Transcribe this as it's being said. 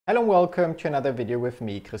Hello and welcome to another video with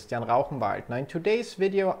me, Rauchenwald. Now in today's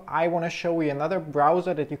video I want to show you another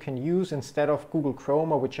browser that you can use instead of Google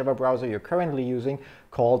Chrome or whichever browser you're currently using,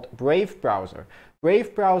 called Brave browser.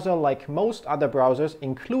 Brave browser, like most other browsers,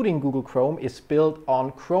 including Google Chrome, is built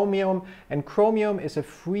on Chromium, and Chromium is a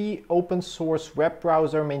free open source web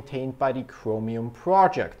browser maintained by the Chromium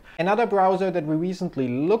Project. Another browser that we recently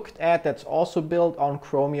looked at that's also built on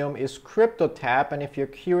Chromium is CryptoTab, and if you're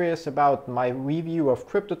curious about my review of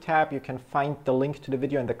CryptoTab, you can find the link to the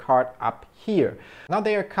video in the card up here. Now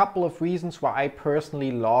there are a couple of reasons why I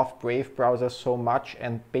personally love Brave browser so much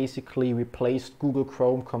and basically replaced Google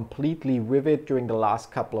Chrome completely with it during the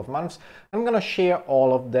last couple of months. I'm going to share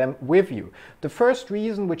all of them with you. The first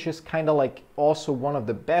reason, which is kind of like also one of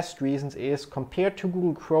the best reasons, is compared to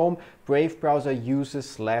Google Chrome, Brave browser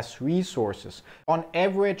uses less resources. On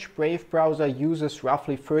average, Brave browser uses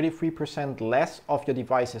roughly 33% less of your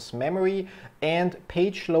device's memory, and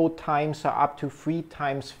page load times are up to 3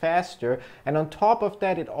 times faster. And on top of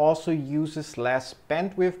that, it also uses less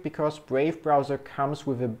bandwidth because Brave browser comes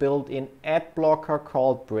with a built-in ad blocker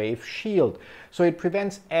called Brave Shield. So it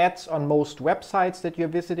prevents ads on most websites that you're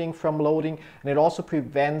visiting from loading, and it also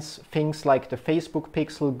prevents things like the Facebook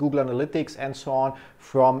pixel, Google Analytics, and so on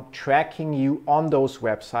from tracking you on those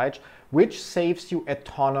websites, which saves you a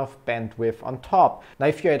ton of bandwidth on top. Now,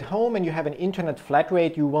 if you're at home and you have an internet flat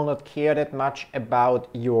rate, you will not care that much about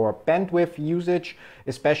your bandwidth usage,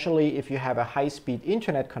 especially if you have a high-speed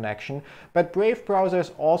internet connection. But Brave browser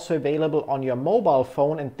is also available on your mobile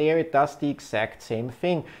phone, and there it does the exact same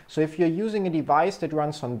thing. So if you're using a device that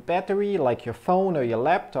runs on battery, like your phone or your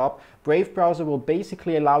laptop, Brave browser will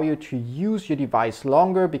basically allow you to use your device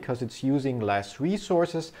longer because it's using less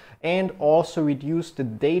resources, and also reduce the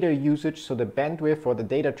data usage, so the bandwidth or the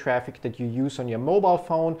data traffic that you use on your mobile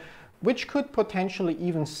phone, which could potentially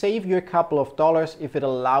even save you a couple of dollars if it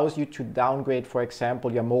allows you to downgrade, for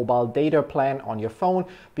example, your mobile data plan on your phone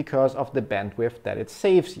because of the bandwidth that it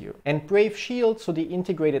saves you. And Brave Shield, so the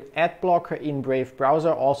integrated ad blocker in Brave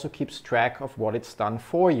browser, also keeps track of what it's done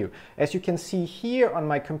for you. As you can see here on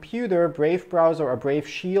my computer, Brave browser or Brave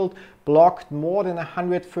Shield blocked more than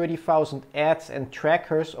 130,000 ads and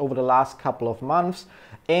trackers over the last couple of months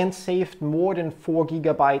and saved more than 4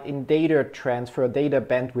 GB in data transfer, data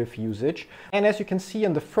bandwidth usage. And as you can see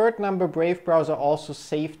on the third number, Brave browser also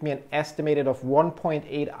saved me an estimated of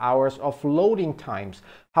 1.8 hours of loading times.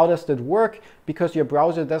 How does that work? Because your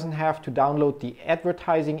browser doesn't have to download the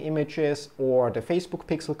advertising images or the Facebook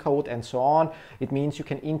pixel code and so on. It means you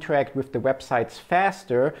can interact with the websites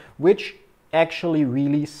faster, which actually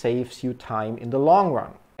really saves you time in the long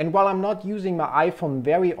run. And while I'm not using my iPhone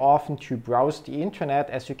very often to browse the internet,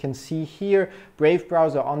 as you can see here, Brave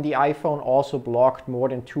browser on the iPhone also blocked more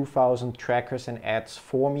than 2,000 trackers and ads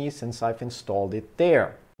for me since I've installed it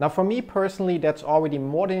there. Now for me personally, that's already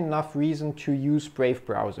more than enough reason to use Brave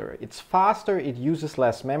browser. It's faster, it uses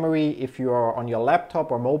less memory. If you're on your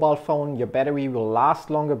laptop or mobile phone, your battery will last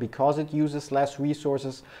longer because it uses less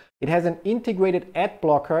resources. It has an integrated ad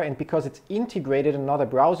blocker, and because it's integrated and not a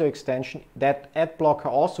browser extension, that ad blocker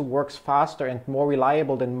also works faster and more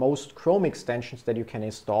reliable than most Chrome extensions that you can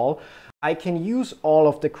install. I can use all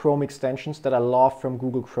of the Chrome extensions that I love from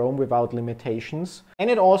Google Chrome without limitations.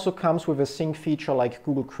 And it also comes with a sync feature like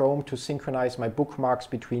Google Chrome to synchronize my bookmarks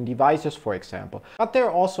between devices, for example. But there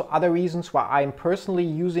are also other reasons why I'm personally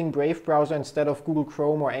using Brave browser instead of Google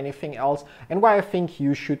Chrome or anything else, and why I think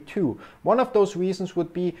you should too. One of those reasons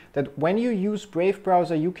would be that when you use Brave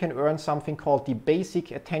browser, you can earn something called the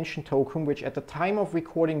basic attention token, which at the time of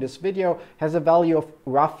recording this video has a value of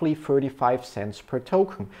roughly 35 cents per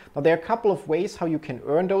token. Now there are a couple of ways how you can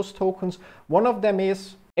earn those tokens. One of them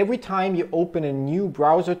is every time you open a new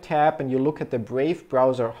browser tab and you look at the Brave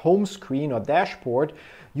browser home screen or dashboard,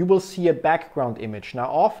 you will see a background image. Now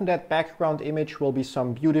often that background image will be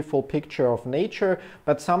some beautiful picture of nature,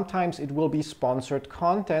 but sometimes it will be sponsored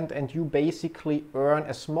content, and you basically earn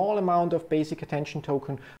a small amount of basic attention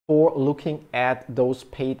token for looking at those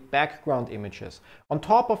paid background images. On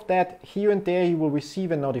top of that, here and there you will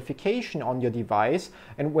receive a notification on your device,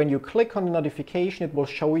 and when you click on the notification it will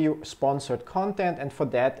show you sponsored content, and for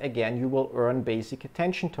that again you will earn basic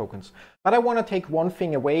attention tokens. But I want to take one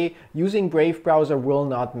thing away: using Brave browser will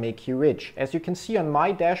not make you rich. As you can see on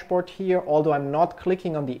my dashboard here, although I'm not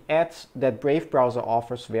clicking on the ads that Brave browser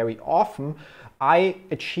offers very often, I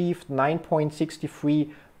achieved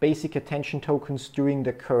 9.63 basic attention tokens during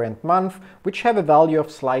the current month, which have a value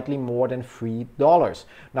of slightly more than $3.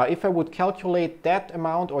 Now, if I would calculate that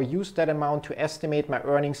amount or use that amount to estimate my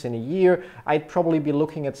earnings in a year, I'd probably be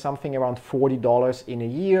looking at something around $40 in a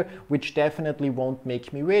year, which definitely won't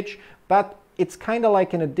make me rich. But it's kind of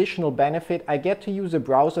like an additional benefit. I get to use a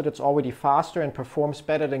browser that's already faster and performs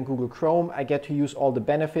better than Google Chrome. I get to use all the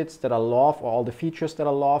benefits that I love, or all the features that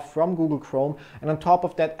I love from Google Chrome. And on top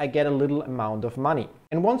of that, I get a little amount of money.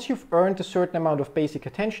 And once you've earned a certain amount of basic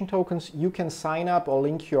attention tokens, you can sign up or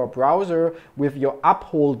link your browser with your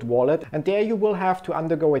Uphold wallet. And there you will have to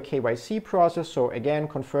undergo a KYC process. So again,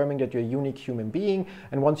 confirming that you're a unique human being.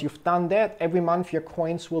 And once you've done that, every month your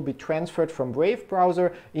coins will be transferred from Brave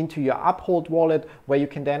browser into your Uphold wallet, where you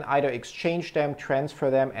can then either exchange them, transfer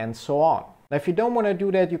them, and so on. Now, if you don't want to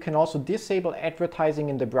do that, you can also disable advertising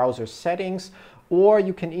in the browser settings, or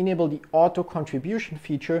you can enable the auto contribution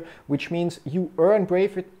feature, which means you earn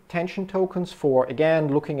Brave attention tokens for, again,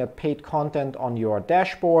 looking at paid content on your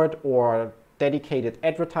dashboard or dedicated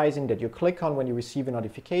advertising that you click on when you receive a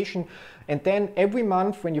notification. And then every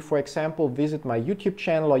month when you, for example, visit my YouTube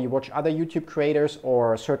channel, or you watch other YouTube creators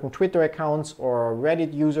or certain Twitter accounts or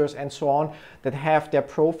Reddit users and so on that have their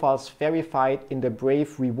profiles verified in the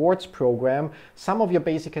Brave Rewards program, some of your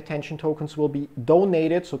basic attention tokens will be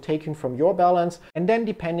donated, so taken from your balance, and then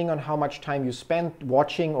depending on how much time you spend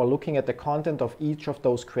watching or looking at the content of each of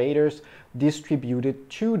those creators, distributed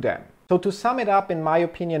to them. So to sum it up, in my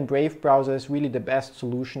opinion, Brave browser is really the best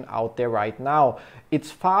solution out there right now.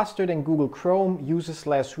 It's faster than Google Chrome, uses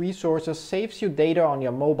less resources, saves you data on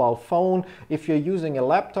your mobile phone. If you're using a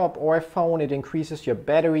laptop or a phone, it increases your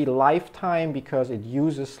battery lifetime because it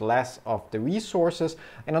uses less of the resources.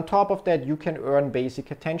 And on top of that, you can earn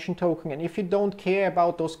basic attention token. And if you don't care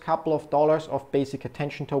about those couple of dollars of basic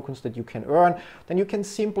attention tokens that you can earn, then you can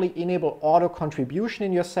simply enable auto contribution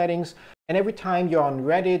in your settings. And every time you're on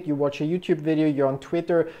Reddit, you watch a YouTube video, you're on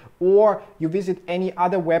Twitter, or you visit any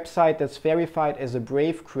other website that's verified as a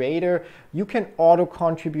Brave creator, you can auto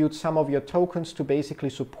contribute some of your tokens to basically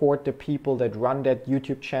support the people that run that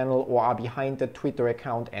YouTube channel or are behind that Twitter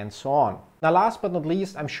account and so on. Now, last but not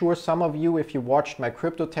least, I'm sure some of you, if you watched my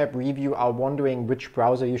CryptoTab review, are wondering which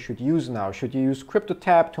browser you should use now. Should you use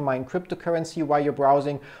CryptoTab to mine cryptocurrency while you're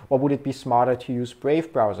browsing, or would it be smarter to use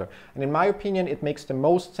Brave browser? And in my opinion, it makes the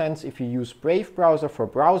most sense if you use Brave browser for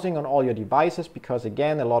browsing on all your devices, because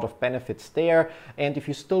again, a lot of benefits there. And if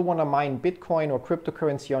you still want to mine Bitcoin or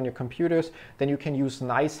cryptocurrency on your computers, then you can use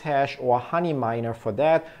NiceHash or Honey Miner for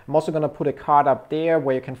that. I'm also going to put a card up there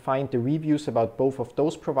where you can find the reviews about both of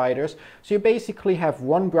those providers. So you basically have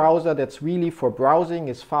one browser that's really for browsing,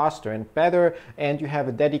 is faster and better, and you have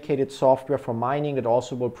a dedicated software for mining that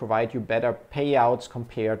also will provide you better payouts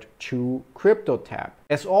compared to CryptoTab.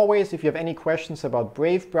 As always, if you have any questions about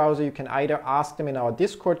Brave browser, you can either ask them in our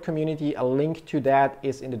Discord community. A link to that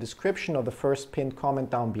is in the description of the first pinned comment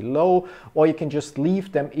down below, or you can just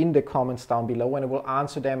leave them in the comments down below and I will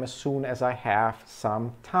answer them as soon as I have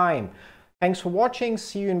some time. Thanks for watching.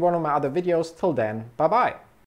 See you in one of my other videos. Till then, bye bye.